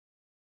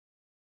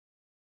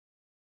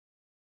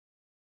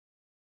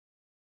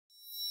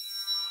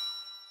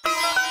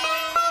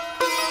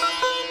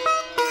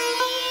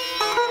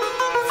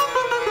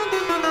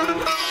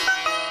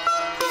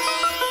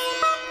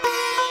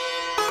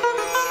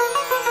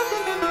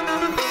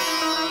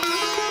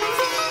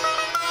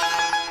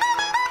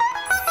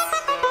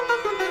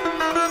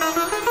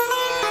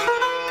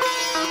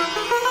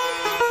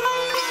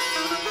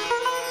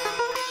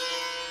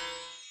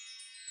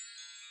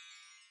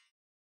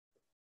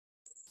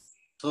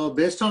So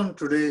based on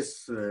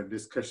today's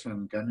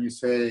discussion, can we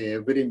say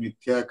every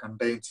mithya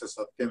contains a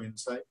satyam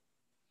inside?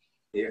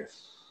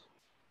 Yes.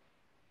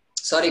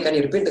 Sorry, can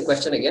you repeat the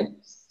question again?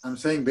 I'm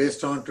saying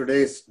based on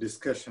today's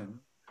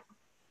discussion,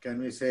 can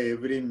we say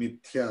every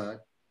mithya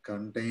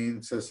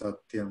contains a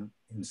satyam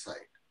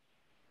inside?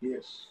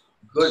 Yes.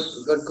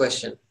 Good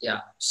question.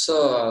 Yeah.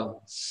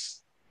 So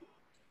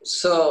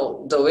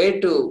the way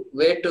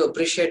to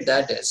appreciate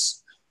that is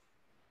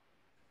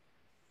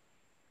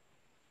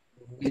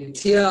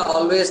mithya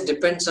always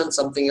depends on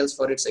something else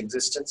for its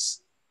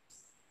existence.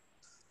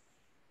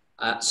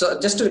 So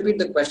just to repeat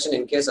the question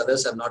in case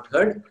others have not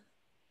heard,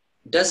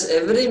 does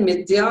every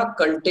mithya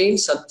contain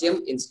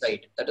satyam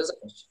inside? That is the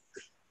question.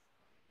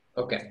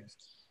 Okay.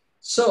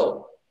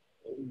 So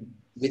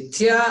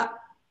mithya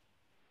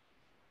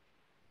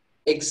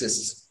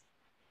exists.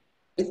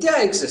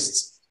 Mithya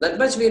exists. That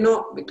much we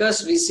know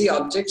because we see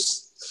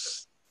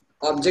objects.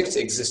 Objects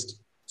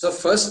exist. So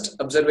first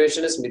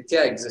observation is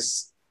mithya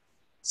exists.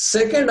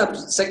 Second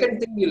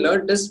thing we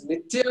learned is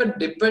mithya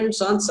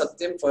depends on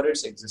satyam for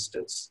its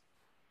existence.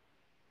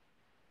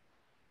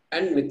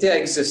 And mithya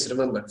exists,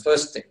 remember,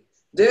 first thing.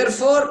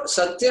 Therefore,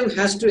 satyam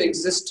has to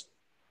exist.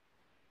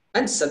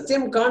 And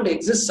satyam can't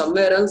exist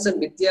somewhere else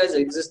and mithya is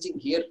existing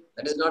here.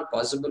 That is not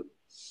possible.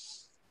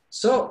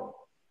 So,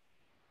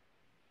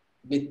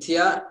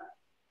 mithya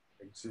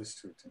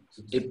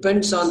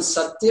depends on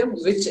satyam,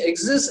 which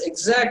exists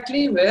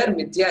exactly where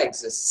mithya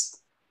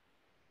exists.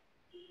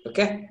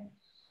 Okay?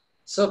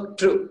 So,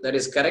 true, that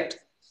is correct.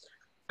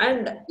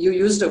 And you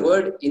used the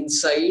word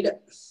inside.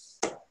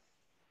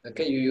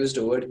 Okay, you used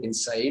the word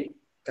inside,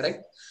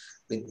 correct?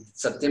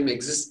 Satyam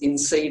exists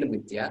inside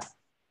mithya.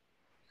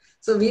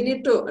 So, we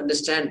need to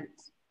understand.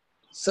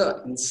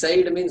 So,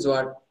 inside means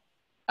what?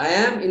 I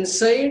am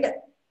inside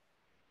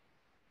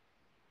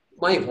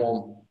my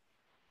home.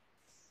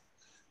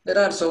 There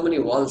are so many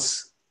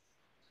walls.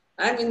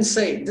 I am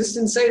inside. This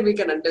inside we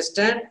can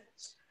understand.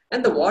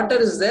 And the water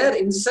is there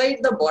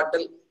inside the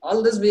bottle.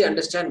 All this we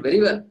understand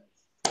very well.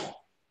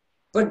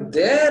 But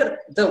there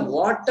the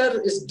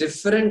water is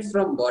different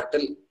from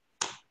bottle.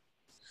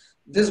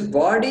 This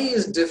body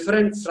is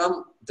different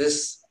from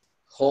this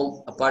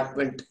home,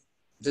 apartment,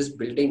 this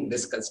building,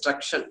 this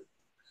construction.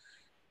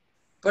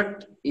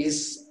 But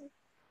is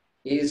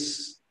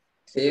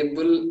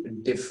table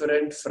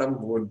different from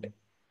wood?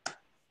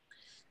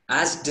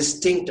 As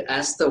distinct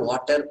as the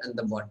water and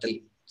the bottle.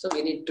 So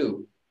we need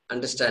to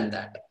understand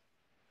that.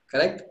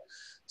 Correct?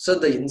 So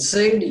the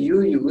inside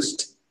you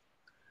used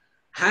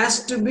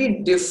has to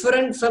be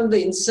different from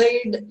the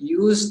inside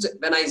used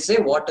when I say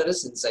water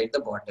is inside the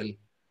bottle.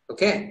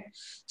 Okay?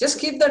 Just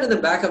keep that in the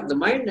back of the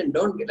mind and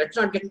let's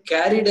not get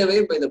carried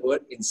away by the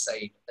word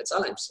inside. That's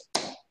all I'm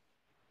saying.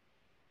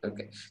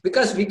 Okay?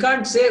 Because we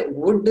can't say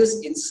wood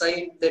is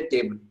inside the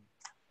table.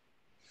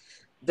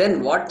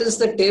 Then what is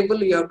the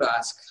table you have to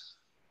ask?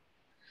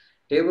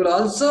 Table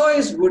also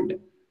is wood.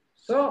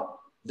 So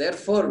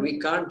therefore we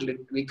can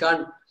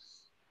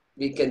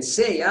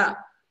say, yeah,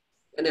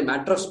 in a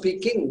matter of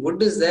speaking,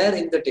 wood is there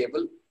in the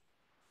table.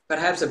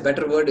 Perhaps a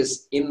better word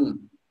is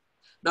in,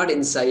 not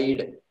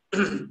inside.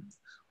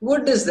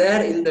 Wood is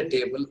there in the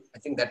table. I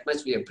think that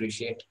much we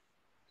appreciate.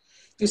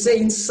 If you say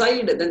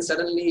inside, then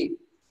suddenly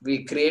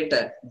we create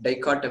a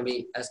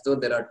dichotomy as though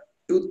there are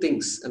two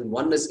things and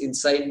one is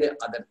inside the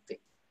other thing.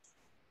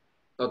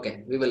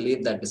 Okay, we will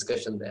leave that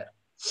discussion there.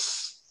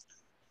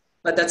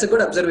 But that's a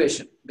good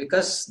observation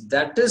because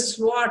that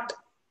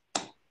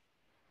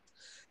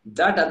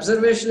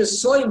observation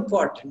is so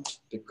important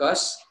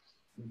because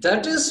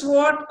that is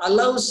what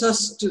allows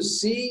us to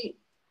see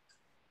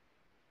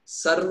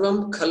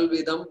Sarvam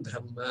Khalvidam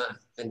Brahma.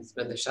 And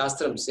when the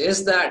Shastram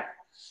says that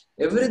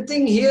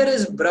everything here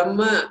is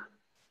Brahma,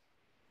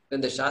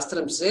 when the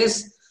Shastram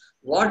says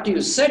what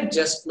you said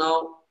just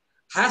now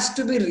has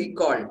to be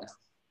recalled.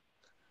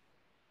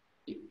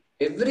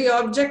 Every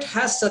object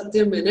has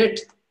Satyam in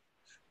it.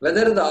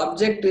 Whether the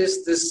object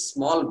is this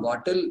small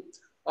bottle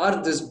or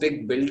this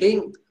big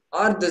building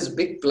or this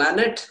big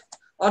planet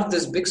or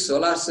this big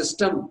solar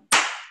system,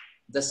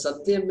 the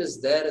Satyam is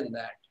there in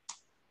that.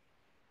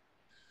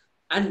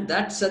 And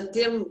that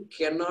Satyam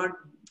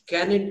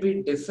can it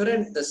be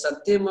different? The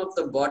Satyam of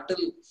the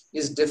bottle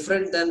is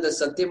different than the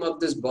Satyam of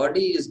this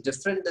body, is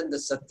different than the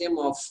Satyam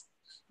of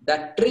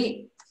that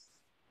tree.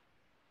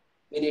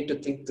 We need to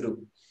think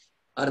through.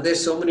 Are there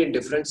so many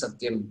different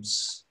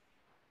Satyams?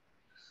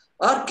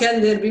 Or can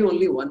there be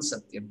only one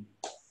Satyam?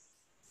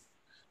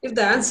 If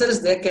the answer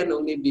is there can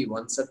only be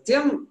one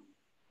Satyam,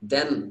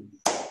 then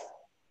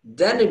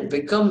it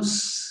becomes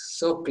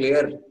so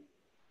clear.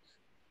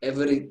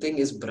 Everything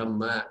is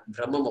Brahma.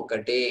 Brahma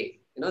Mokate.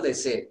 You know, they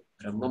say,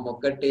 Brahma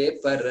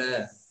Mokate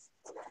Para.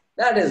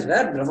 That is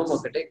where Brahma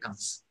Mokate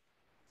comes.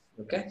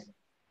 Okay?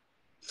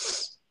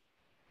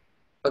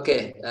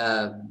 Okay.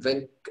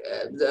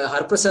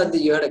 Harprasad,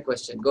 you had a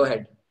question. Go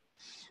ahead.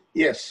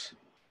 Yes.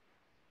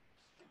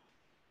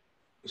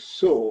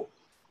 So,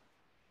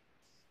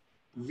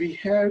 we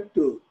have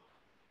to,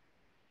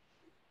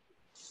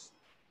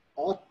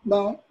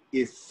 Atma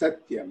is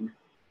Satyam,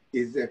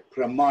 is a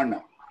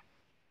pramana.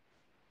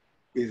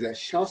 is a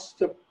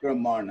Shastra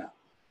Pramana.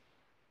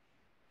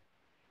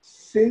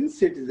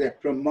 Since it is a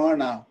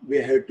Pramana, we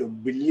have to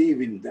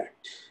believe in that.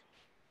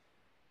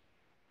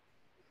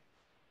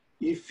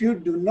 If you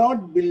do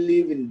not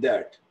believe in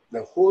that,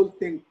 the whole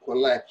thing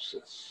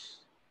collapses.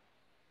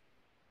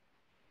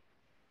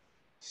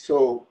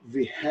 So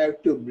we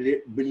have to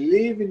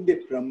believe in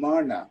the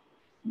Pramana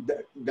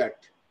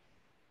that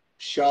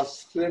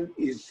Shastram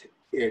is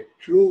a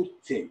true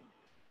thing.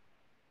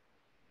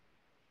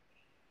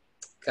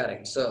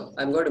 Correct. So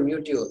I'm going to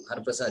mute you,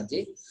 Harprasad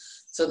ji.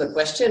 So the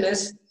question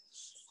is,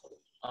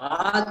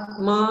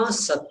 Atma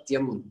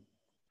Satyam.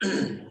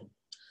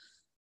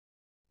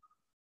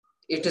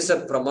 It is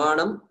a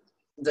pramanam.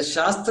 The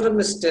Shastram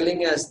is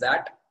telling us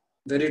that.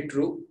 Very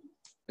true.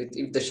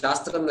 If the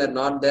Shastram were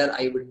not there,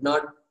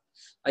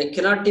 I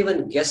cannot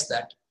even guess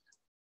that.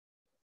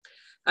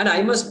 And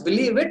I must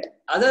believe it.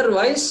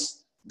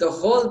 Otherwise, the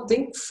whole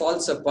thing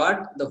falls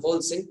apart. The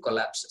whole thing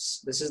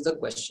collapses. This is the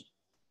question.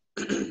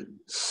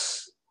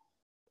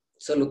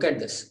 So look at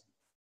this.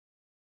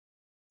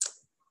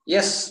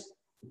 Yes,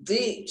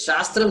 the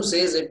Shastram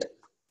says it.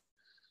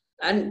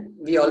 And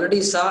we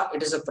already saw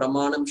it is a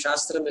pramanam.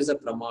 Shastram is a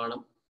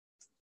pramanam.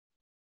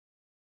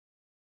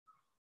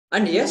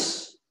 And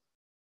yes,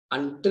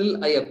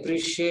 until I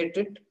appreciate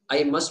it,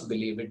 I must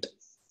believe it.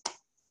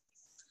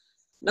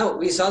 Now,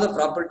 we saw the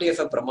property of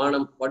a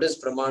pramanam. What is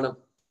pramanam?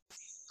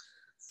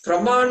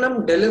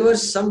 Pramanam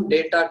delivers some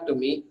data to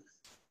me.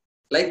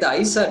 Like the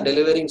eyes are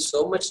delivering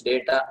so much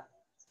data.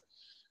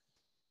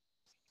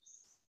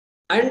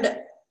 And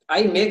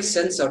I make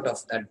sense out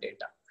of that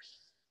data.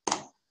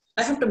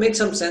 I have to make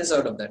some sense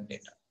out of that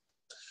data.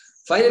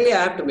 Finally,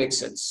 I have to make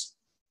sense.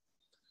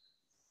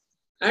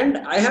 And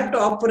I have to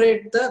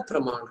operate the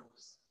pramana.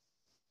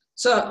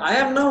 So I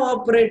am now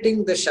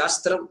operating the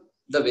Shastram,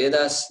 the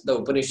Vedas, the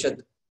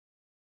Upanishad.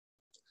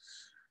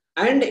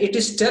 And it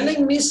is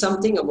telling me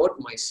something about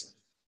myself.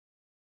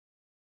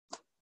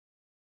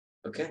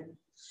 Okay?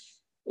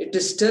 It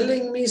is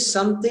telling me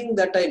something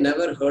that I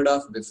never heard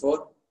of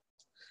before,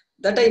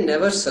 that I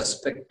never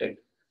suspected.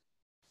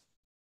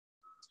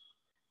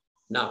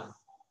 Now,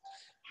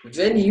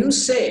 when you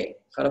say,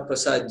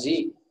 Haraprasad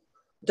ji,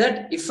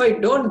 that if I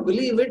don't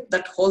believe it,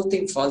 that whole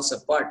thing falls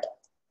apart.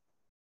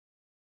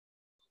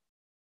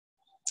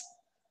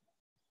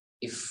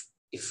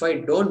 If I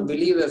don't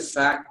believe a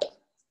fact,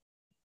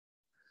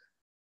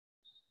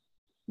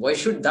 why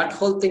should that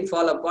whole thing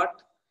fall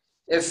apart?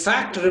 A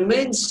fact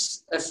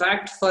remains a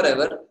fact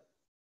forever.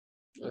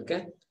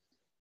 Okay?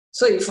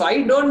 So if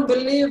I don't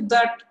believe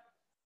that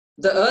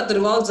the earth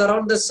revolves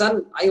around the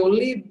sun, I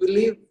only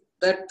believe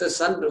that the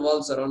sun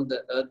revolves around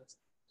the earth,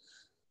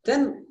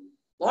 then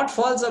what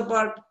falls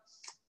apart?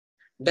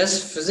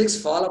 Does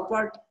physics fall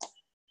apart?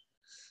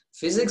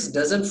 Physics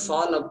doesn't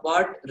fall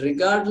apart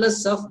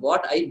regardless of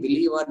what I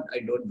believe or I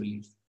don't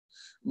believe.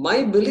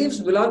 My beliefs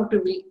belong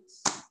to me.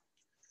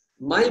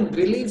 My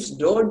beliefs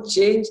don't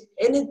change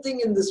anything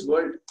in this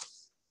world.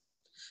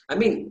 I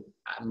mean,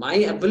 my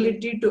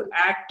ability to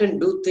act and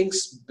do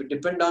things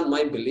depend on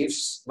my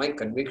beliefs, my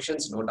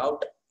convictions, no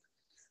doubt.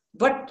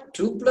 But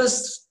 2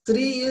 plus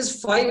 3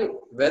 is 5.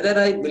 Whether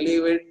I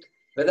believe it,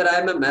 whether I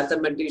am a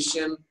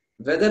mathematician,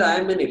 whether I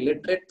am an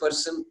illiterate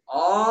person,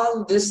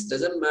 all this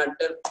doesn't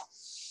matter.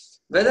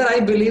 Whether I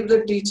believe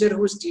the teacher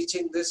who is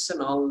teaching this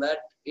and all that,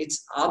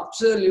 it's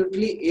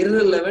absolutely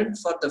irrelevant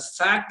for the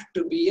fact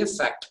to be a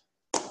fact.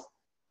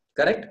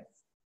 Correct?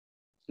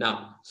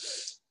 Now,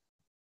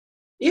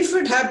 if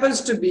it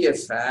happens to be a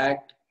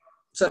fact,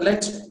 so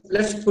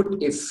let's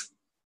put if.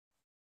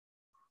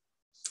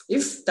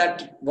 If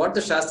that what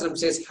the Shastram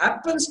says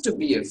happens to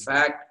be a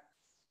fact,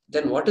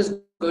 then what is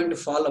going to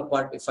fall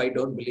apart if I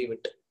don't believe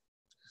it?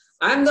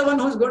 I am the one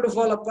who is going to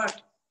fall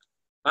apart.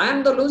 I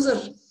am the loser.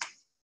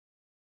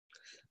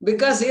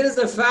 Because here is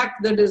the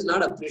fact that is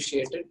not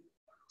appreciated.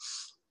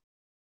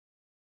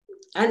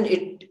 And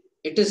it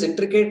is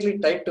intricately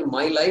tied to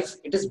my life.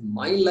 It is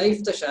my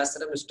life the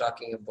Shastram is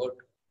talking about.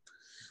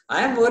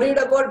 I am worried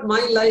about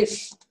my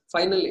life,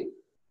 finally.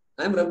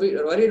 I am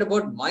worried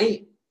about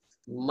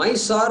my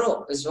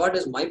sorrow is what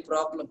is my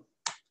problem.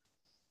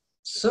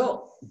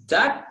 So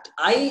that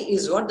I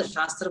is what the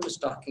Shastram is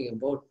talking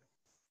about.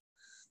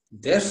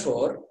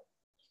 Therefore,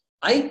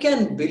 I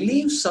can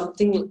believe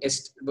something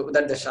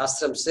that the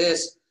Shastram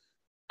says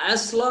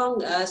as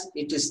long as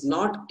it is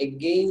not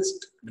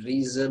against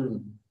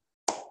reason.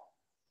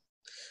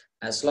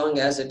 As long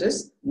as it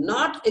is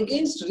not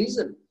against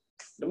reason.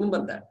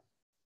 Remember that.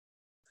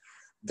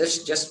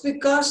 Just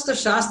because the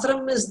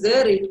Shastram is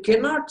there, it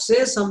cannot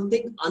say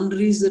something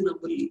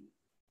unreasonably.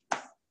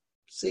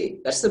 See,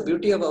 that's the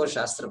beauty of our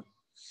Shastram.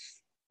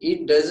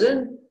 It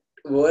doesn't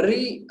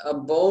worry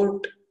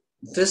about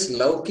this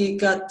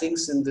Laukika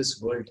things in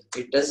this world.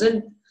 It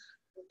doesn't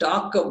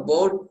talk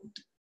about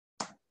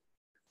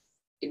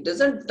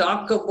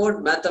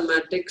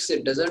mathematics.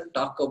 It doesn't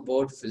talk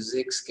about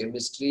physics,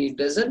 chemistry. It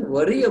doesn't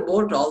worry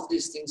about all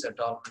these things at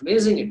all.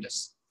 Amazing it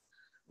is.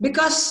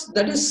 Because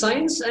that is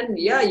science, and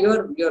yeah,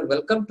 you're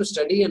welcome to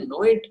study and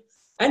know it.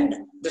 And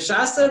the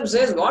Shastram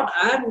says what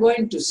I am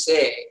going to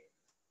say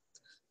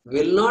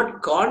will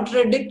not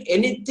contradict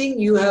anything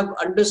you have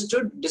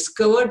understood,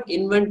 discovered,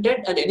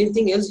 invented, and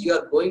anything else you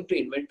are going to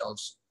invent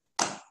also.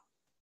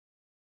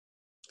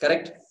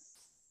 Correct?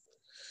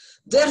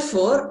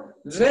 Therefore,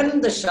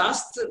 when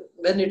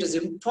it is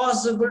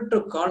impossible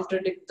to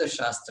contradict the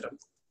Shastra,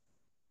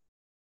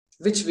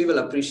 which we will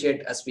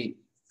appreciate as we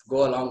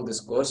go along this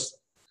course,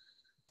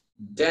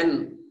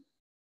 then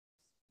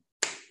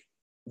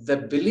the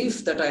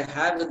belief that I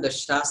have in the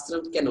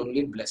Shastra can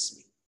only bless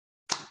me.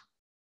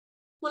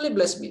 Only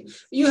bless me.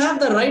 You have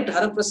the right,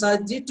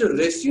 Haraprasadji, to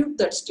refute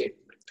that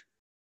statement.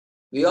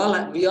 We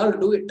all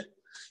do it.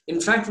 In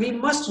fact, we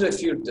must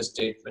refute the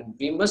statement.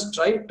 We must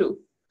try to.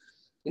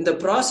 In the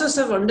process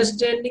of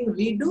understanding,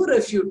 we do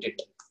refute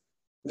it.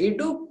 We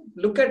do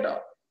look at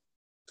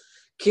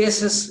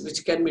cases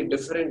which can be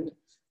different,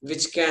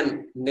 which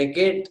can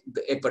negate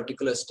a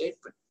particular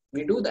statement.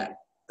 We do that.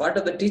 Part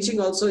of the teaching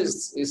also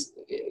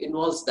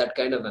involves that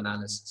kind of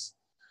analysis.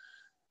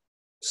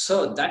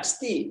 So that's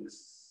the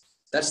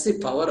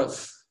power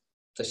of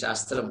the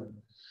Shastram.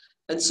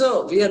 And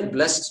so we are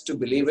blessed to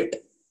believe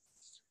it.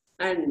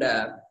 And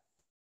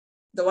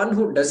the one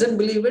who doesn't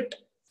believe it,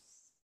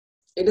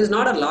 it is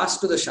not a loss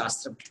to the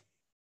Shastram.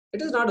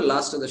 It is not a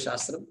loss to the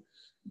Shastram,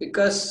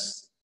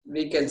 because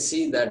we can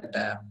see that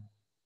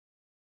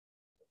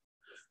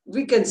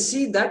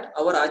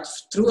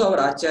through our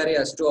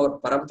acharyas, to our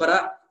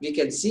parampara, we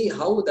can see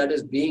how that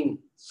is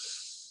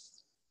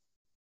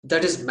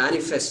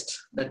manifest.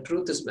 That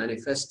truth is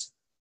manifest.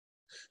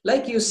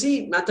 Like you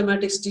see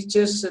mathematics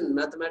teachers and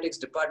mathematics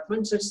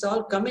departments, it's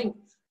all coming.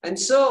 And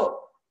so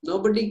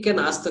nobody can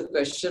ask the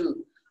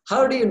question,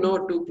 how do you know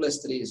 2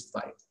 + 3 is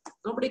 5?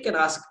 Nobody can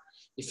ask.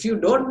 If you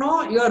don't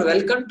know, you are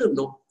welcome to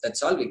know.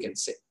 That's all we can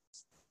say.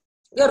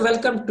 You are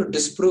welcome to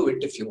disprove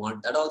it if you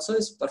want. That also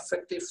is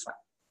perfectly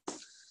fine.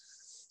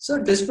 So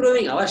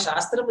disproving, our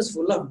Shastram is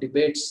full of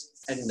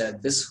debates, and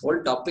this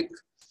whole topic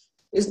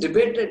is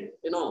debated.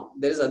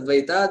 There is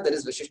Advaita, there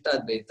is Vishishta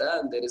Advaita,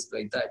 and there is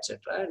Dvaita, etc.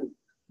 And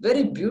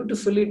very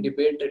beautifully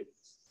debated.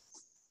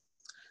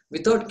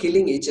 Without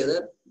killing each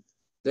other,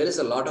 there is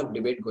a lot of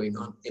debate going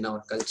on in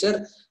our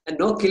culture, and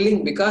no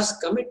killing, because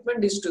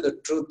commitment is to the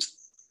truth,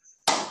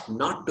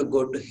 not to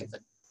go to heaven.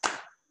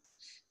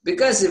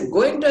 Because if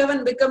going to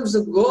heaven becomes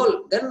the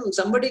goal, then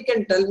somebody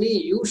can tell me,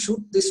 you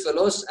shoot these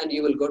fellows and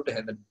you will go to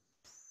heaven.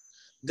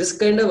 This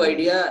kind of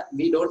idea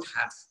we don't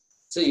have.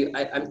 So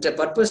I'm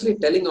purposely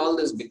telling all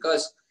this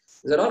because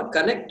they're all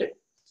connected.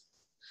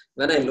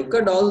 When I look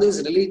at all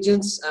these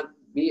religions,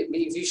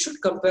 we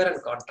should compare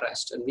and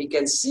contrast, and we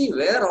can see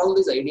where all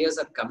these ideas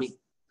are coming.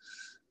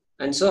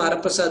 And so,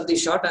 Haraprasad, the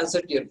short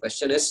answer to your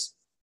question is,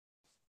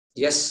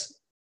 yes,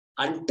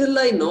 until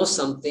I know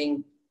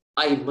something,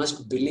 I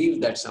must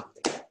believe that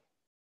something.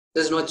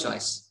 There's no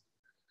choice.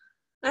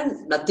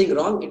 And nothing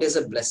wrong, it is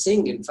a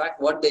blessing. In fact,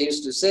 what they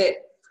used to say,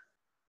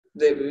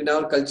 in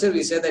our culture,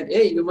 we say that,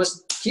 hey, you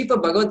must keep a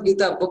Bhagavad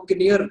Gita book in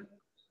your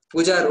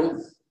puja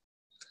room.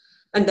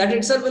 And that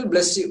itself will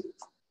bless you.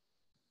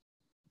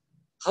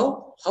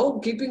 How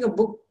keeping a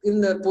book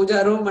in the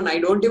puja room and I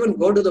don't even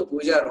go to the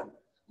puja room?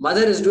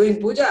 Mother is doing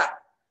puja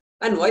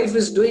and wife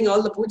is doing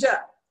all the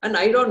puja and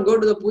I don't go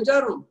to the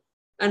puja room.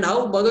 And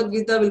how Bhagavad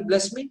Gita will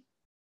bless me?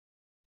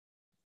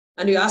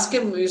 And you ask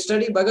him, you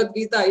study Bhagavad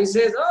Gita, he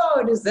says,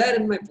 oh, it is there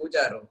in my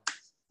puja room.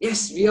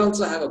 Yes, we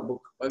also have a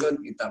book, Bhagavad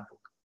Gita book.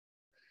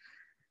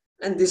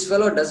 And this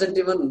fellow doesn't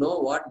even know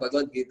what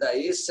Bhagavad Gita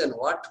is and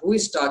who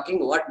is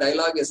talking, what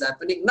dialogue is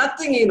happening.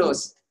 Nothing he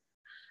knows.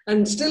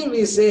 And still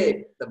we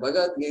say, the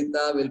Bhagavad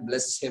Gita will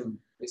bless him.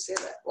 We say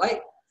that.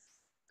 Why?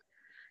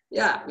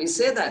 Yeah, we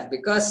say that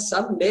because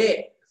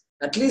someday,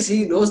 at least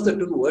he knows the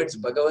 2 words,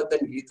 Bhagavad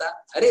and Gita.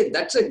 Arey,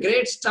 that's a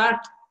great start.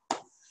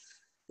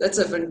 That's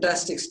a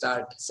fantastic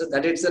start. So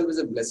that itself is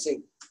a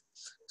blessing.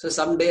 So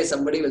someday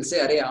somebody will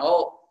say, Arey,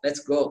 let's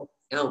go.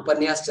 Yahan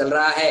Upanyas chal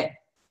raha hai.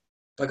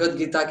 Bhagavad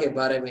Gita ke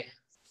bare mein.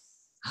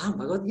 Haan,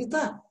 Bhagavad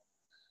Gita?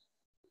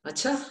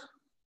 Acha?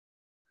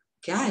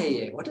 Kya hai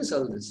ye? What is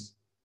all this?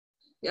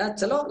 Yeah,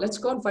 chalo, let's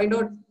go and find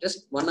out.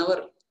 Just 1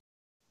 hour.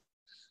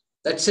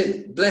 That's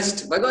it.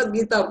 Blessed. Bhagavad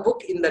Gita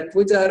book in that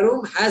puja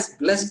room has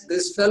blessed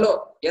this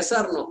fellow. Yes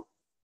or no?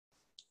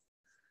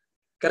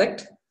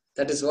 Correct?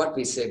 That is what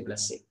we say,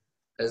 blessing.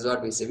 That is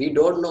what we say. We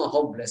don't know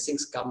how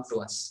blessings come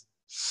to us.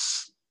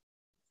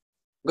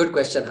 Good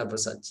question,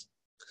 Prasad.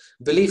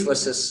 Belief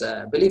is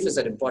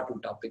an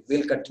important topic.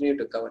 We'll continue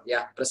to cover.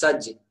 Yeah,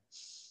 Prasad ji.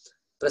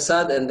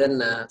 Prasad and then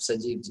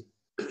Sajeev ji.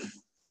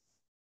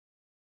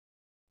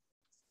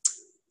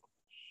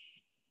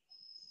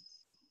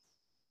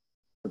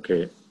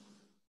 Okay.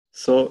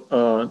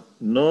 So,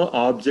 no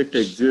object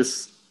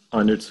exists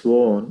on its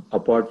own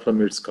apart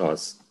from its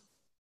cause.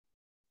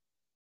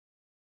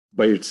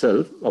 By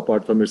itself,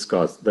 apart from its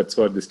cause. That's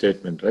what the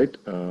statement, right?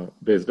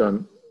 Based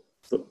on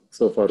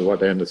so far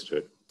what I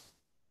understood.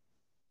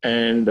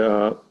 And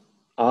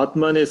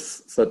Atman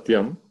is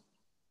Satyam,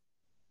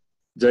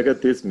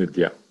 Jagat is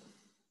Mithya.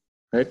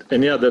 Right?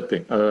 Any other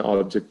thing,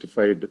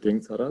 objectified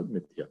things are all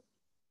Mithya.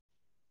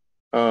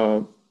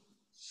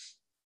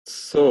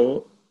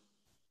 So,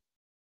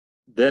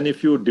 then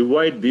if you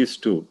divide these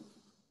two,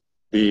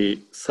 the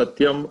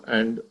Satyam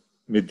and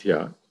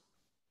Mithya,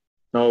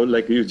 now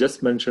like you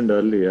just mentioned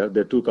earlier,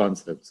 there are two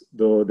concepts,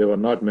 though they were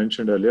not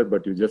mentioned earlier,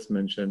 but you just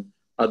mentioned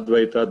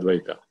Advaita,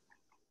 Advaita.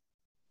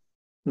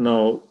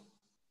 Now,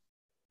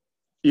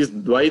 is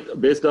Dvaita,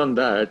 based on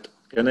that,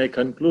 can I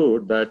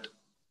conclude that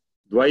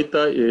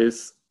Dvaita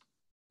is,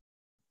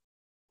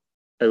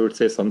 I would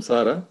say,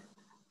 samsara,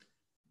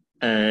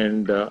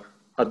 and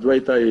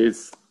Advaita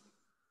is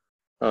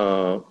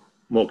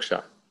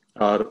moksha,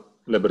 or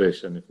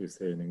liberation, if you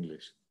say in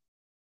English.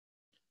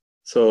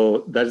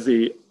 So that's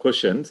the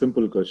question,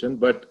 simple question,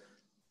 but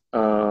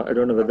I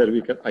don't know whether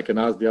I can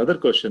ask the other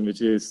question,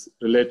 which is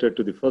related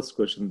to the first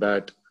question,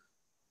 that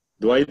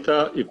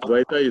Dvaita, if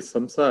Dvaita is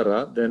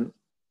samsara, then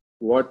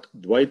what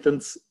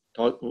Dvaitans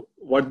talk,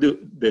 what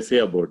do they say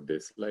about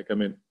this? Like, I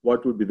mean,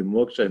 what would be the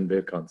moksha in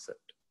their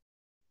concept?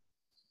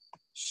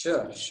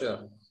 Sure.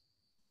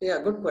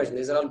 Yeah, good question.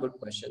 These are all good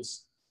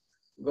questions.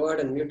 Go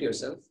ahead and mute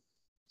yourself.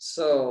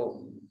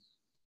 So,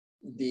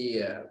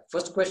 the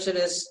first question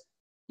is,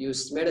 you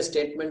made a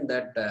statement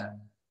that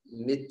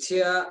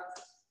Mithya,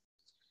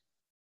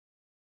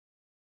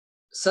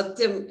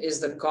 Satyam is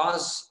the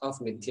cause of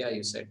Mithya,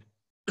 you said,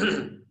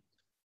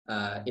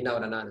 in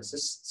our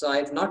analysis. So I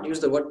have not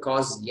used the word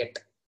cause yet.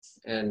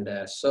 And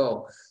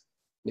so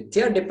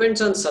Mithya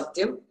depends on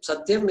Satyam.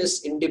 Satyam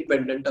is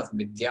independent of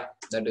Mithya.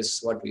 That is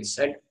what we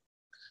said.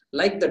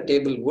 Like the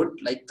table wood,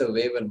 like the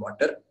wave and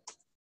water.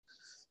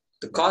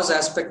 The cause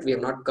aspect we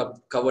have not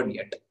covered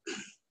yet.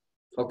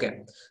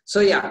 Okay. So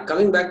yeah,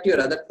 coming back to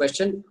your other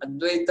question,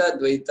 Advaita,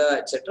 Dvaita,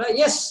 etc.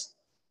 Yes.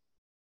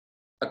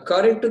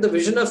 According to the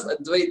vision of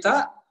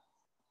Advaita,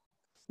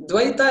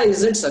 Dvaita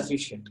isn't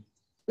sufficient.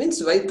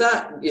 Means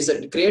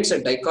Dvaita creates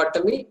a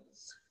dichotomy,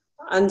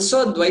 and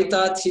so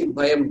Dvaitathi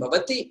bhayam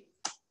bhavati.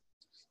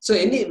 So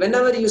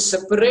whenever you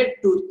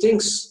separate two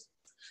things,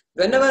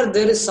 whenever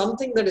there is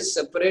something that is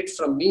separate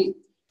from me,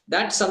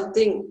 that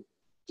something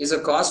is a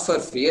cause for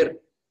fear.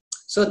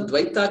 So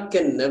Dvaita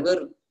can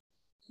never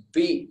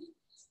be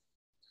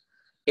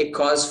a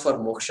cause for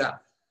moksha.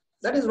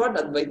 That is what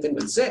Advaitin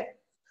will say.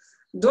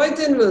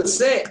 Dvaitin will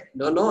say,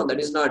 no, that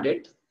is not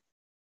it.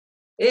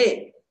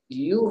 Hey,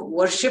 you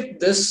worship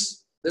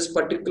this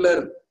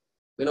particular,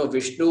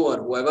 Vishnu or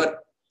whoever.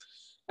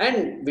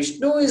 And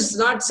Vishnu is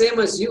not same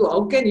as you.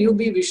 How can you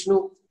be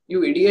Vishnu?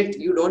 You idiot.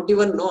 You don't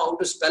even know how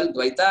to spell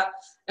Dvaita.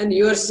 And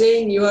you are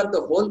saying you are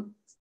the whole.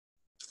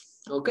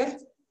 Okay?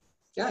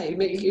 Yeah, he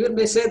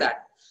may say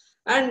that.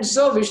 And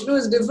so Vishnu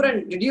is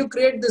different. Did you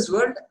create this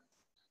world?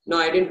 No,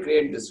 I didn't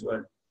create this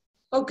world.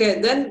 Okay,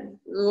 then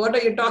what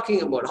are you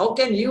talking about? How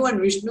can you and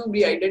Vishnu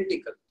be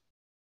identical?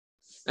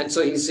 And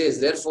so he says,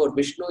 therefore,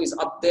 Vishnu is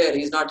up there.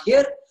 He's not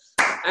here.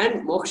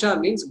 And moksha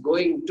means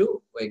going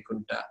to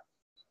Vaikuntha,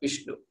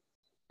 Vishnu.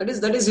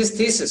 That is his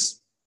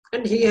thesis.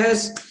 And he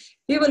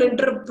will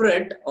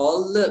interpret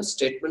all the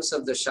statements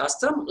of the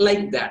Shastram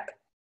like that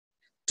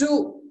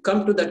to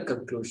come to that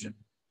conclusion.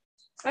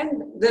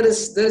 And there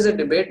is a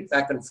debate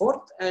back and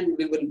forth, and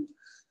we will,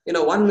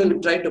 one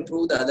will try to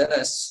prove the other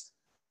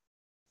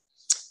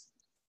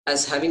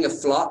as having a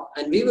flaw,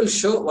 and we will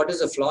show what is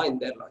the flaw in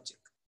their logic.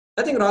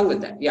 Nothing wrong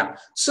with that. Yeah.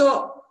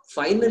 So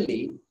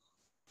finally,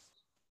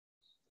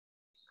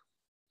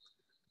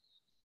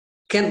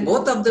 can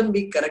both of them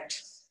be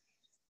correct?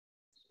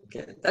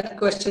 Okay. That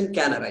question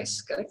can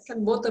arise. Correct?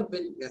 Can both of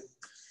them be?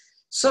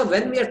 So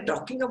when we are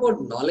talking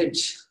about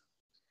knowledge,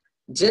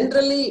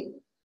 generally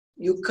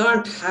you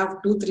can't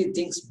have 2-3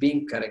 things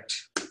being correct.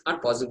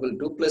 Not possible.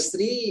 2 +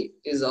 3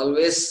 is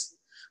always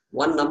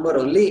one number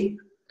only,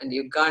 and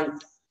we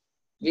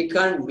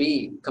can't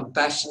be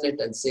compassionate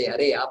and say,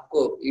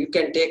 you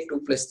can take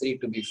 2 + 3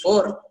 to be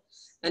 4,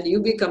 and you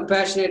be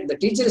compassionate. The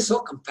teacher is so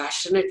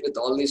compassionate with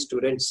all these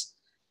students.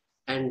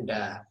 And,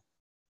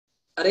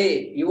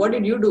 what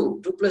did you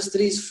do? 2 +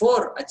 3 is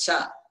 4.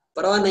 Acha,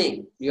 parwa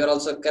nahi. You are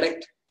also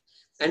correct.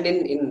 And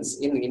in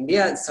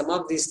India, some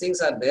of these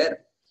things are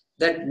there,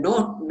 that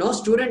no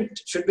student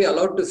should be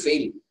allowed to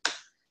fail.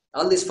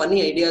 All these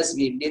funny ideas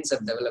we Indians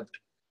have developed.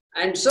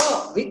 And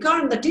so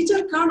the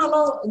teacher can't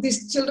allow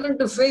these children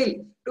to fail.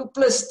 2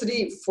 +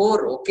 3,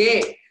 4,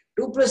 okay.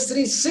 2 +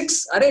 3,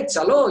 6.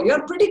 Chalo,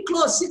 you're pretty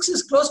close. 6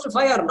 is close to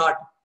 5 or not?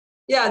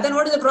 Yeah, then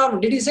what is the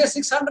problem? Did he say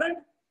 600?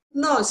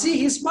 No, see,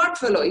 he's smart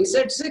fellow. He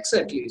said 6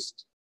 at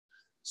least.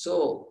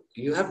 So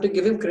you have to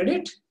give him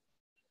credit.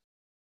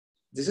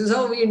 This is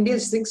how we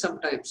Indians think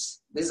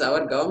sometimes. This is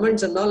our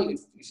governments and all. If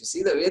you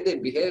see the way they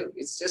behave,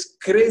 it's just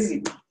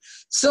crazy.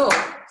 So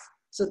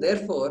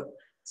therefore,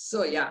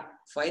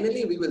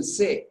 finally we will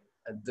say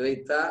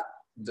Advaita,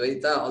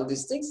 Dvaita, all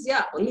these things.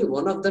 Yeah, only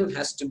one of them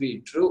has to be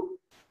true.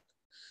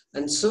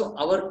 And so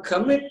our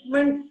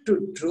commitment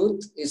to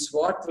truth is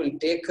what will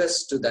take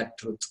us to that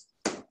truth.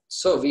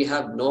 So we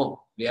have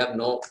no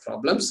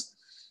problems.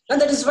 And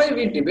that is why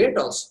we debate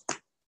also.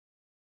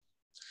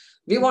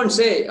 We won't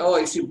say,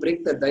 if you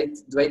break the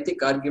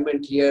Dvaitic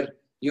argument here,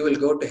 you will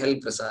go to hell,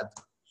 Prasad.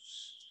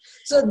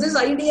 So this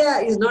idea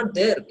is not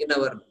there in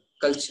our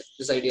culture.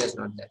 This idea is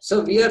not there.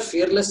 So we are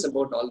fearless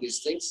about all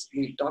these things.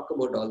 We talk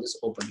about all this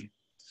openly.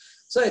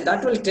 So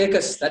that will take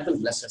us, that will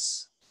bless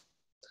us.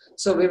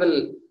 So we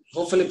will,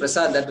 hopefully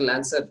Prasad, that will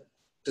answer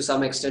to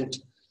some extent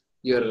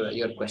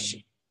your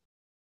question.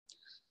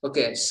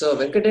 Okay, so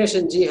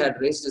Venkateshan ji had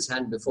raised his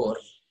hand before.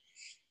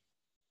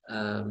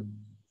 Can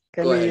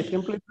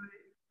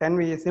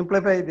we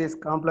simplify this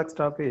complex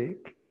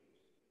topic?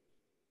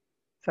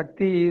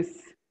 Shakti is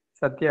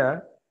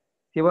Satya,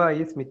 Shiva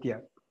is Mithya.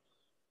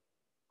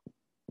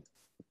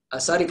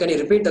 Sorry, can you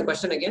repeat the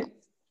question again?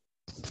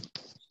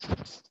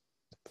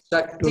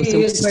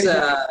 Shakti is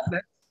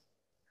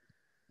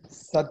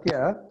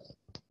Satya,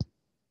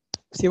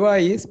 Shiva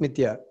is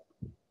Mithya.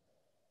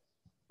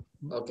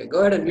 Okay,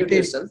 go ahead and mute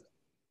yourself.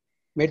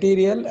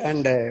 Material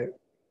and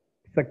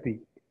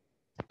Shakti.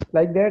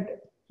 Like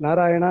that,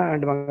 Narayana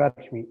and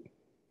Mahalakshmi,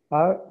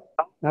 or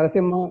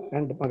Narasimha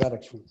and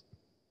Mahalakshmi.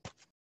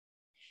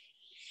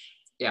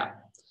 Yeah.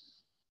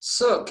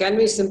 So can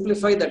we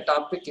simplify the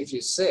topic if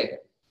you say,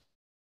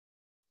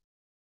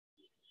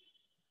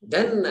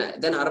 then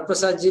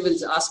Haraprasad ji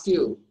will ask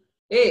you,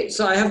 hey,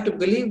 so I have to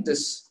believe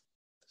this,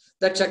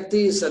 that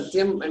Shakti is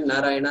Satyam and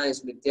Narayana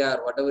is Mithya,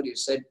 or whatever you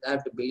said, I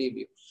have to believe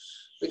you.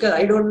 Because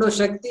I don't know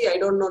Shakti, I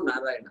don't know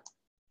Narayana.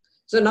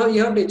 So now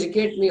you have to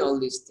educate me all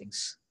these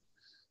things.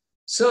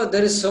 So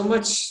there is so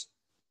much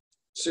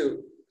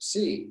to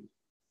see.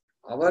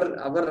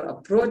 Our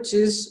approach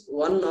is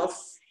one of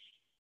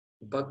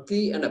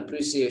bhakti and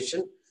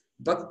appreciation.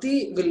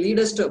 Bhakti will lead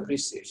us to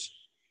appreciation.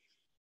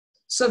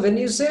 So when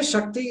you say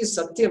Shakti is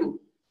Satyam,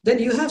 then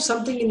you have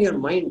something in your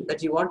mind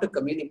that you want to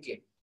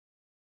communicate.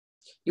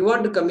 You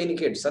want to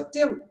communicate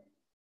Satyam.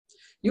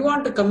 You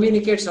want to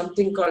communicate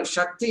something called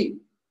Shakti.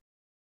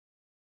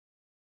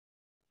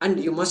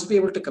 And you must be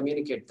able to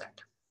communicate that.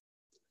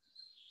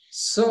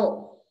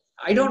 So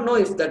I don't know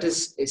if that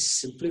is a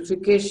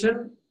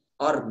simplification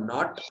or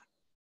not,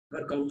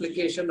 or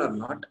complication or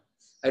not.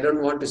 I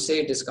don't want to say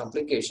it is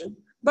complication,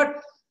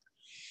 but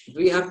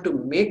we have to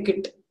make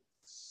it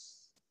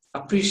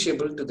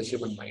appreciable to the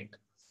human mind.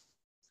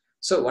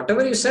 So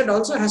whatever you said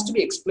also has to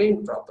be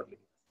explained properly.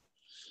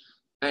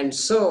 And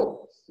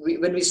so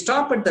when we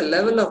stop at the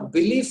level of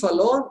belief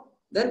alone,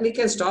 then we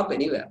can stop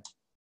anywhere.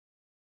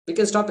 We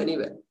can stop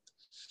anywhere.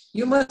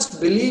 You must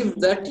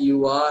believe that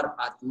you are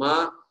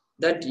Atma,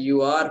 that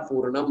you are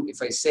Purnam, if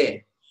I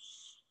say.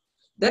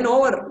 Then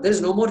over, there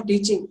is no more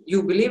teaching.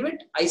 You believe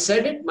it, I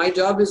said it, my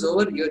job is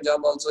over, your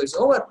job also is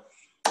over.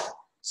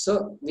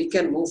 So we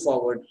can move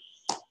forward.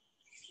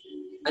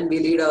 And we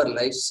lead our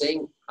lives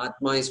saying,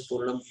 Atma is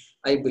Purnam,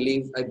 I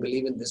believe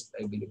in this,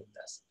 I believe in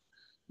this.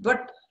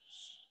 But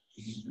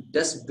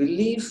does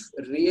belief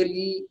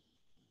really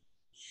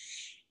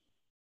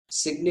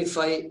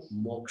signify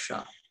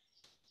moksha?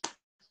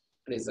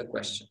 That is the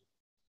question.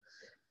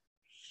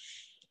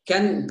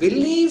 Can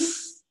belief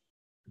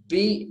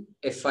be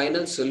a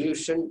final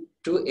solution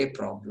to a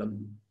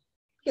problem?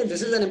 Okay,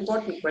 this is an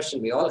important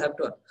question. We all have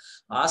to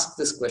ask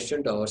this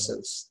question to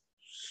ourselves.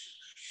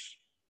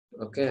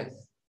 Okay.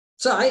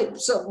 So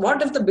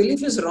what if the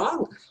belief is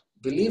wrong?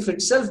 Belief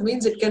itself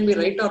means it can be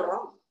right or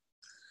wrong.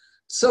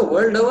 So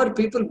world over,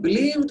 people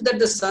believed that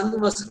the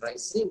sun was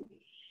rising.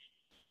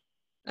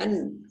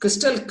 And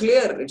crystal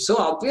clear, it's so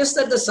obvious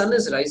that the sun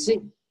is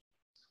rising.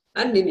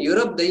 And in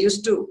Europe, they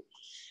used to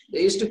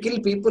kill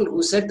people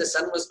who said the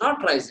sun was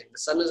not rising, the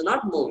sun is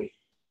not moving.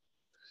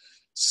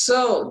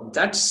 So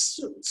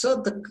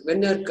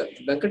when you're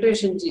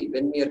Venkateshan ji,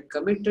 when we are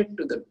committed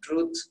to the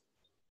truth,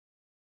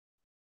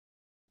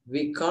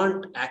 we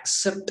can't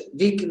accept.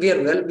 We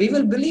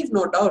will believe,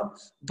 no doubt,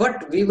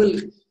 but we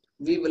will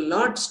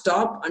not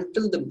stop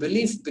until the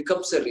belief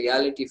becomes a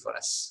reality for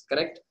us.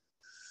 Correct?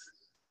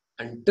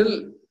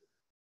 Until,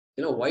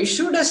 why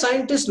should a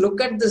scientist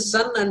look at the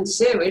sun and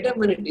say, wait a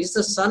minute, is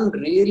the sun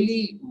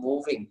really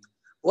moving?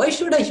 Why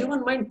should a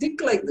human mind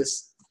think like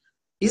this?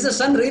 Is the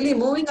sun really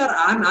moving, or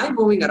am I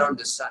moving around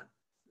the sun?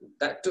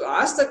 That to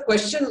ask that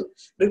question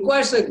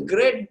requires a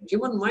great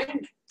human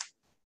mind.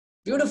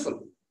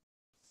 Beautiful.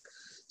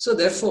 So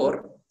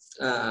therefore,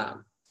 I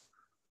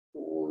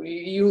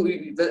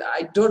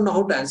don't know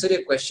how to answer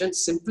your question.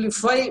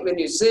 Simplify, when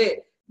you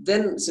say,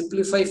 then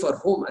simplify for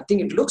whom? I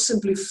think it looks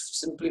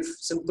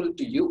simple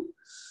to you.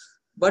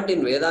 But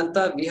in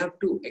Vedanta, we have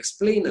to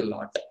explain a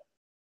lot.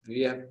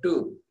 We have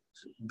to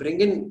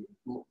bring in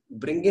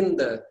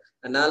the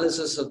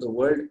analysis of the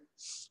world,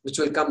 which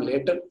will come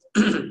later.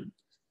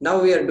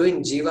 Now we are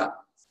doing Jiva,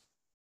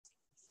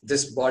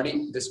 this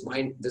body, this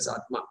mind, this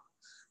Atma.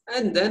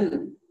 And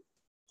then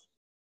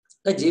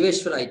the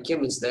Jiveshwara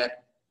Aikyam is there.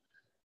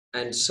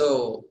 And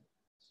so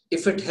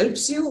if it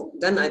helps you,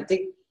 then I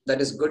think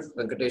that is good,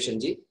 Venkateshan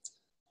ji.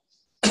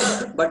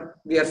 But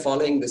we are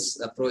following this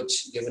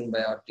approach given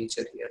by our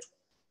teacher here.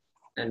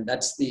 And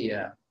that's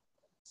the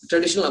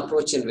traditional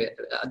approach in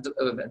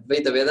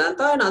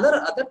Vedanta and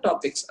other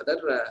topics,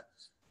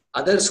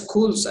 other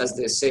schools, as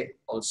they say,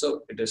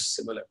 also it is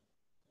similar.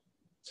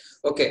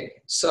 Okay,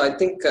 so I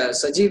think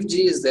Sajeev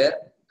ji is there.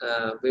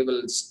 We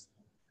will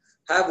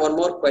have one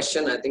more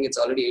question. I think it's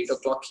already 8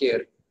 o'clock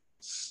here.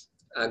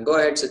 Go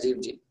ahead,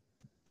 Sajeev ji.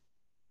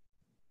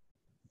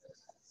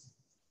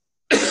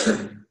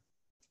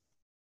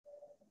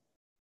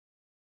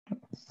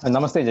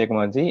 Namaste,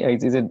 Jayakumar ji.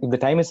 If the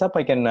time is up,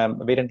 I can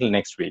wait until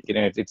next week.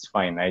 It's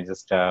fine. I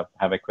just have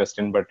a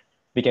question, but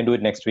we can do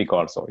it next week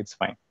also. It's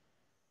fine.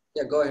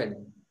 Yeah, go ahead.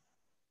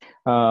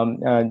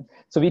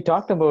 So we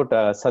talked about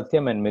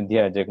Satyam and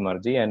Midya,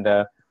 Jayakumar ji, and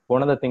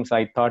one of the things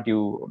I thought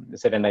you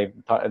said, and I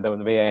thought the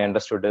way I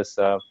understood is,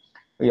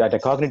 at a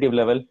cognitive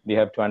level, we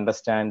have to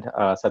understand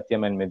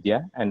Satyam and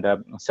Midya and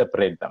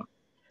separate them.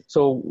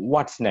 So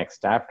what's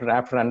next?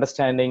 After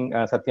understanding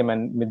Satyam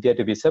and Midya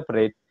to be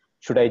separate,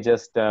 should I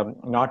just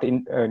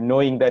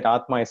knowing that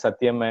Atma is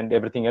Satyam and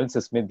everything else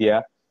is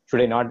Midya,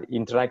 should I not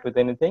interact with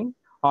anything?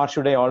 Or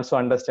should I also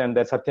understand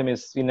that Satyam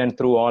is in and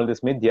through all this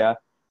Midya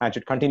and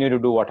should continue to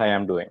do what I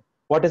am doing?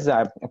 What is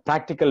the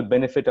practical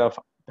benefit of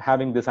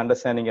having this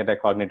understanding at a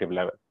cognitive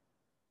level?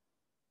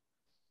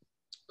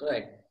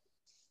 Right.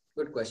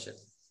 Good question.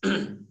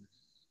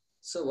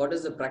 So what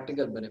is the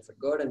practical benefit?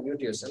 Go ahead and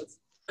mute yourself.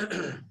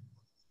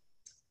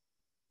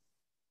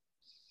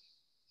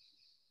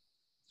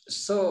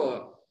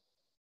 So,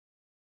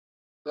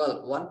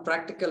 well, one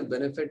practical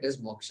benefit is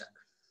moksha.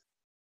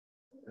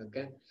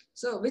 Okay.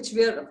 So, which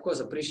we are, of course,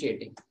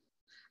 appreciating.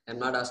 I'm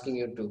not asking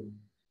you to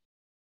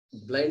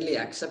blindly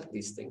accept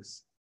these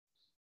things.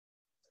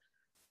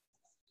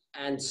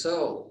 And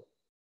so,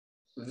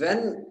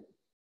 when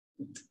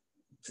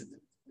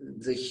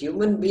the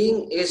human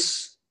being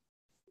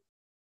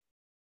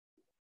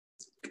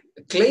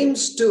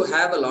claims to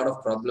have a lot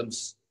of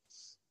problems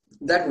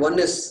that one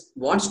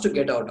wants to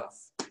get out of.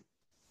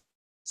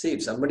 See,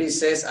 if somebody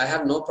says, I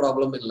have no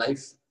problem in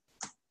life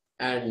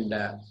and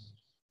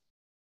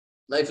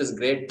life is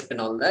great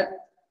and all that,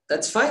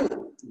 that's fine.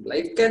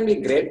 Life can be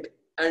great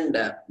and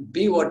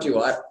be what you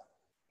are.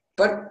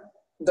 But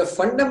the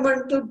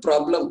fundamental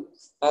problem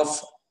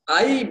of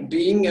I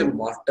being a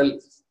mortal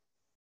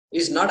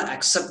is not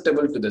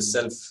acceptable to the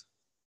self.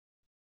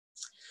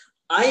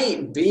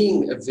 I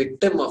being a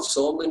victim of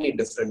so many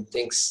different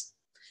things,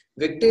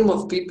 victim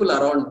of people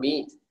around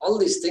me, all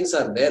these things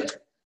are there.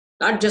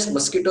 Not just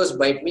mosquitoes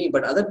bite me,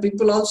 but other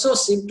people also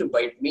seem to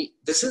bite me.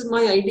 This is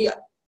my idea,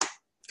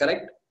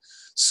 correct?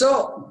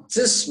 So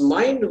this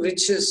mind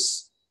which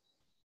is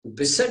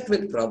beset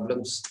with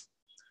problems,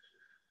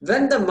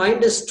 when the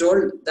mind is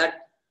told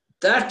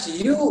that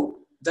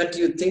you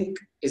think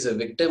is a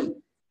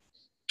victim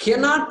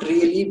cannot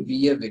really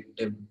be a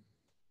victim.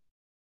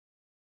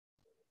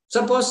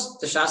 Suppose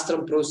the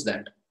Shastram proves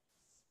that.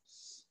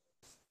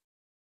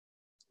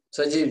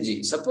 Sajeev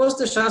ji, suppose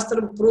the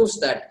Shastram proves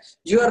that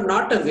you are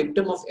not a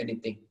victim of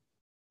anything.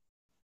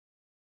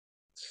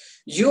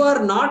 You are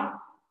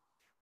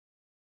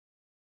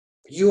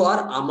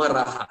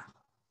Amaraha.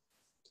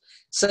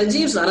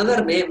 Sajeev's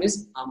another name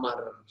is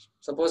Amar.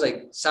 Suppose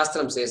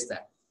Shastram says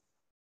that.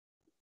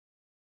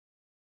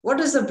 What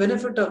is the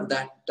benefit of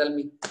that? Tell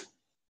me.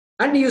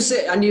 And you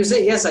say,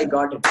 yes, I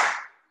got it.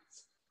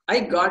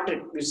 I got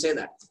it. You say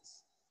that.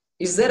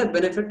 Is there a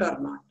benefit or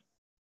not?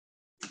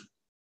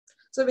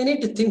 So we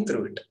need to think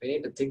through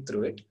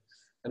it.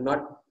 I'm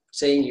not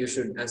saying you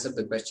should answer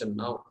the question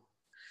now.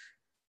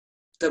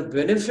 The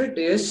benefit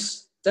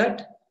is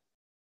that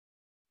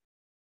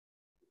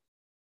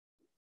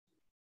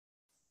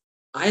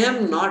I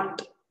am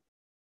not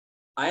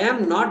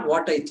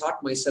what I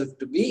thought myself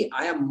to be.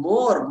 I am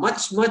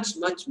much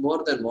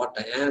more than what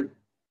I am.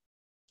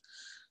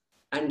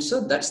 And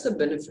so that's the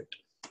benefit.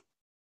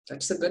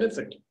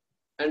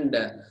 And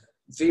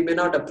we may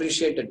not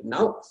appreciate it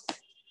now,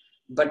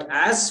 but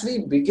as we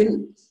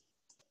begin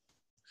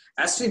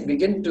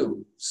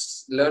to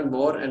learn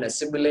more and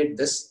assimilate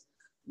this,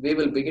 we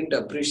will begin to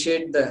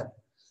appreciate the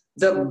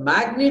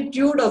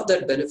magnitude of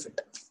that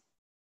benefit.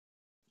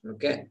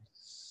 Okay.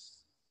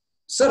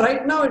 So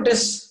right now it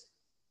is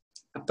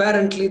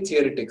apparently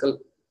theoretical.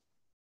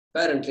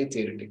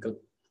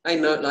 I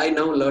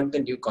now learned a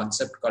new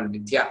concept called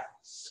Vidya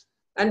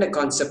and a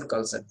concept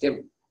called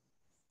Satyam.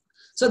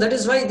 So that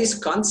is why these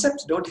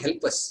concepts don't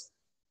help us.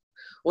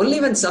 Only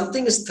when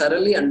something is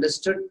thoroughly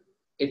understood,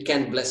 it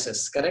can bless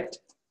us, correct?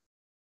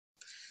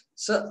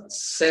 So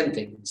same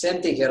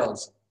thing here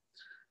also.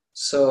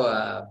 So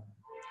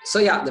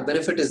yeah, the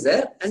benefit is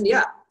there, and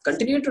yeah,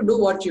 continue to do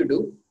what you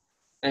do,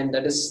 and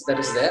that is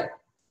there.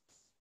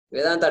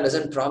 Vedanta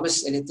doesn't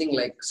promise anything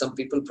like some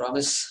people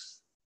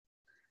promise,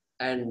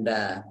 and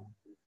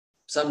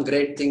some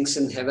great things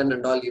in heaven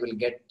and all you will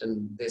get,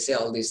 and they say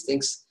all these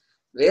things.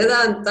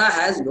 Vedanta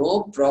has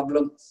no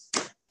problem,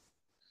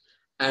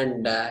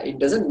 and it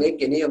doesn't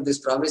make any of these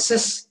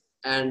promises,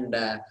 and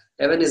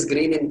heaven is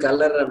green in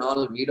color and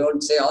all. We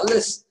don't say all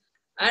this,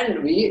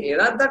 and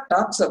Vedanta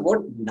talks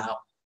about now,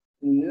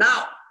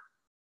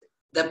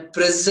 the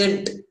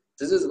present.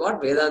 This is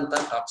what Vedanta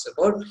talks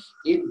about.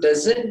 It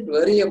doesn't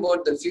worry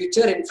about the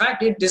future. In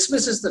fact, it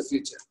dismisses the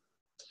future.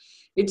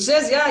 It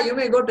says, yeah, you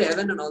may go to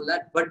heaven and all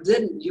that, but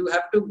then you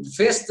have to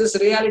face this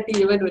reality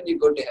even when you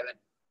go to heaven.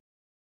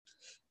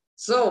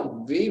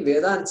 So we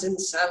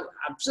Vedantins have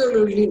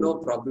absolutely no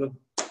problem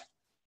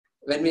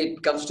when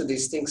it comes to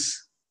these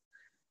things.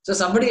 So if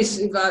somebody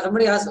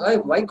asks, "Hey,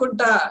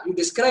 Vaikuntha, you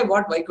describe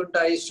what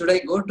Vaikuntha is. Should I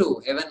go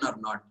to heaven or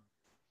not?"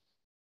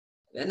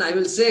 Then I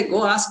will say,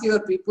 go ask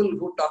your people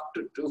who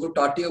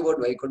taught you about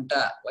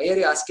Vaikuntha. Why are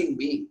you asking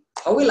me?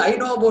 How will I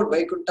know about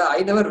Vaikuntha? I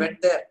never went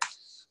there.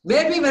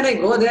 Maybe when I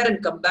go there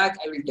and come back,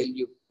 I will tell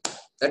you.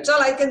 That's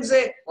all I can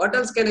say. What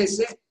else can I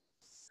say?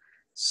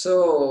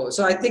 So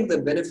I think the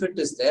benefit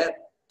is there.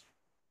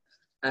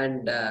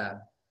 And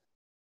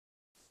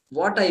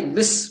what I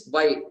miss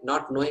by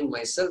not knowing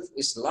myself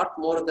is lot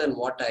more than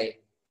what I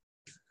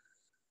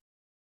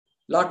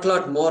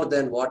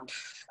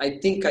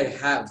think I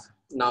have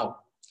now,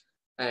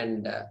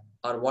 and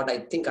or what I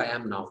think I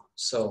am now.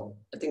 So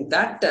I think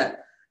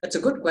that's a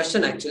good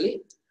question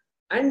actually.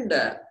 And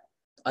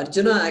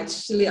Arjuna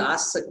actually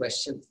asks a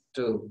question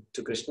to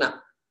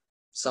Krishna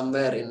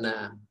somewhere in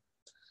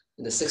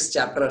the 6th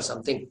chapter or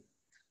something.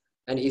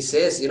 And he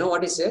says, you know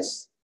what he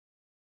says?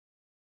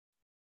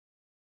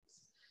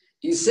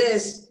 He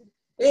says,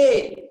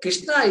 hey,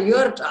 Krishna,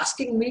 you're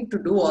asking me to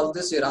do all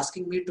this. You're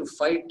asking me to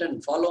fight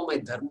and follow my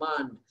dharma.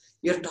 And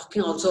you're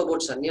talking also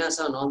about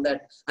sannyasa and all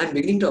that. I'm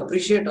beginning to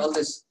appreciate all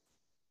this.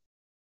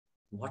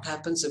 What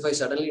happens if I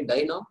suddenly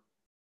die now?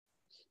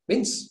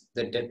 Means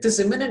the death is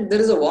imminent. There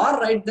is a war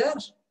right there.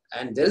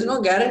 And there is no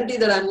guarantee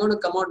that I'm going to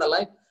come out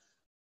alive.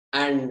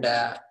 And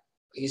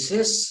he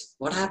says,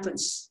 what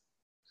happens?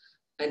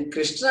 And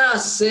Krishna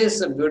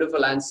says a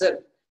beautiful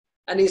answer.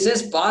 And he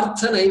says,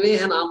 Partha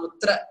naiveha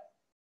namutra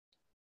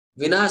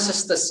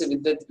vinashastasya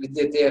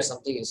vidyate or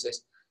something he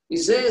says. He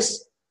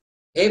says,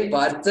 hey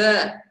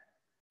Partha,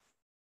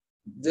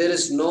 there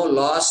is no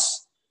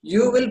loss.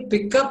 You will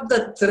pick up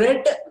the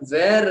thread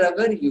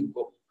wherever you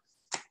go.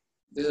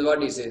 This is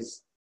what he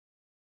says.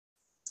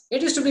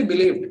 It is to be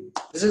believed.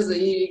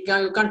 You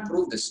can't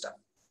prove this stuff.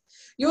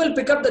 You will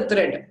pick up the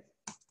thread.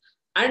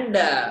 And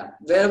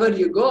wherever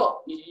you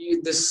go,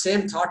 the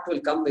same thought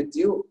will come with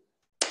you.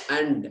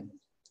 And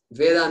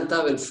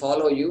Vedanta will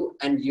follow you.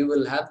 And you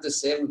will have the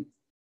same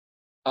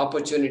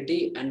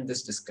opportunity and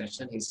this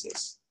discussion, he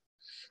says.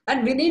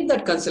 And we need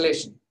that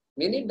consolation.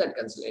 We need that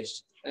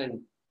consolation.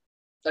 And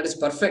that is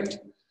perfect.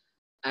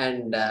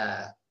 And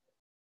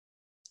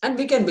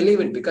we can believe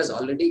it because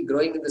already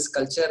growing in this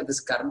culture, this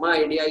karma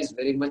idea is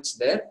very much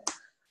there.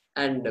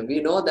 And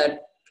we know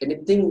that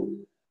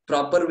anything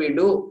proper we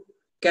do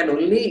can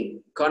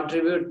only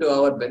contribute to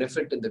our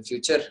benefit in the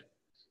future.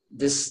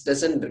 This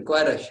doesn't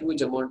require a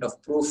huge amount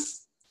of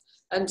proof.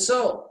 And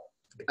so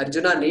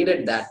Arjuna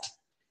needed that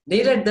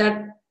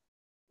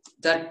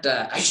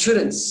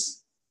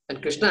assurance.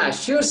 And Krishna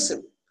assures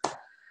him.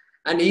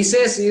 And he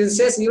says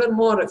even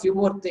more, a few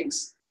more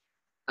things.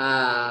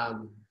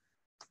 Suchinam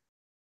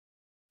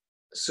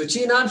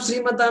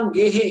Srimatam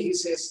Gehe, he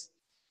says.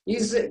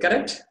 He's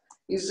correct.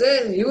 He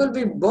says you will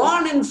be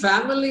born in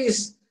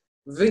families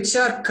which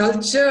are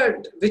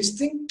cultured, which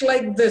think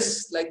like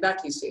this, like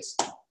that, he says.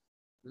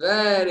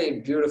 Very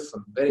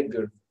beautiful, very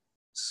beautiful.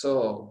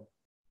 So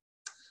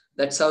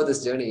that's how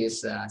this journey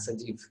is,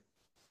 Sanjeev.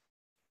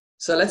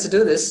 So let's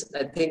do this.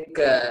 I think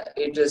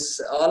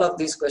all of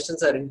these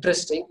questions are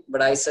interesting,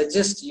 but I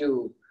suggest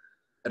you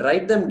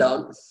write them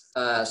down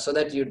so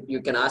that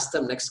you can ask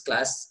them next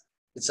class.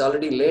 It's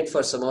already late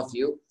for some of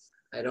you.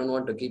 I don't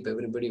want to keep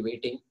everybody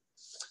waiting.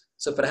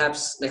 So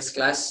perhaps next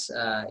class,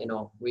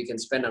 we can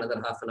spend another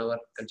half an hour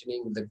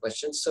continuing with the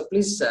questions. So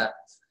please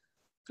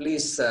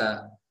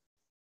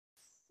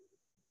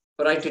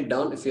write it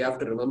down if you have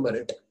to remember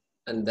it.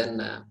 And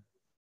then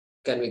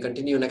can we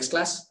continue next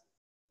class?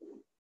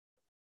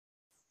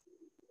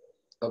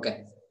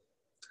 Okay.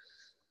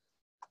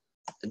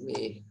 Let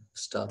me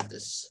stop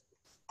this.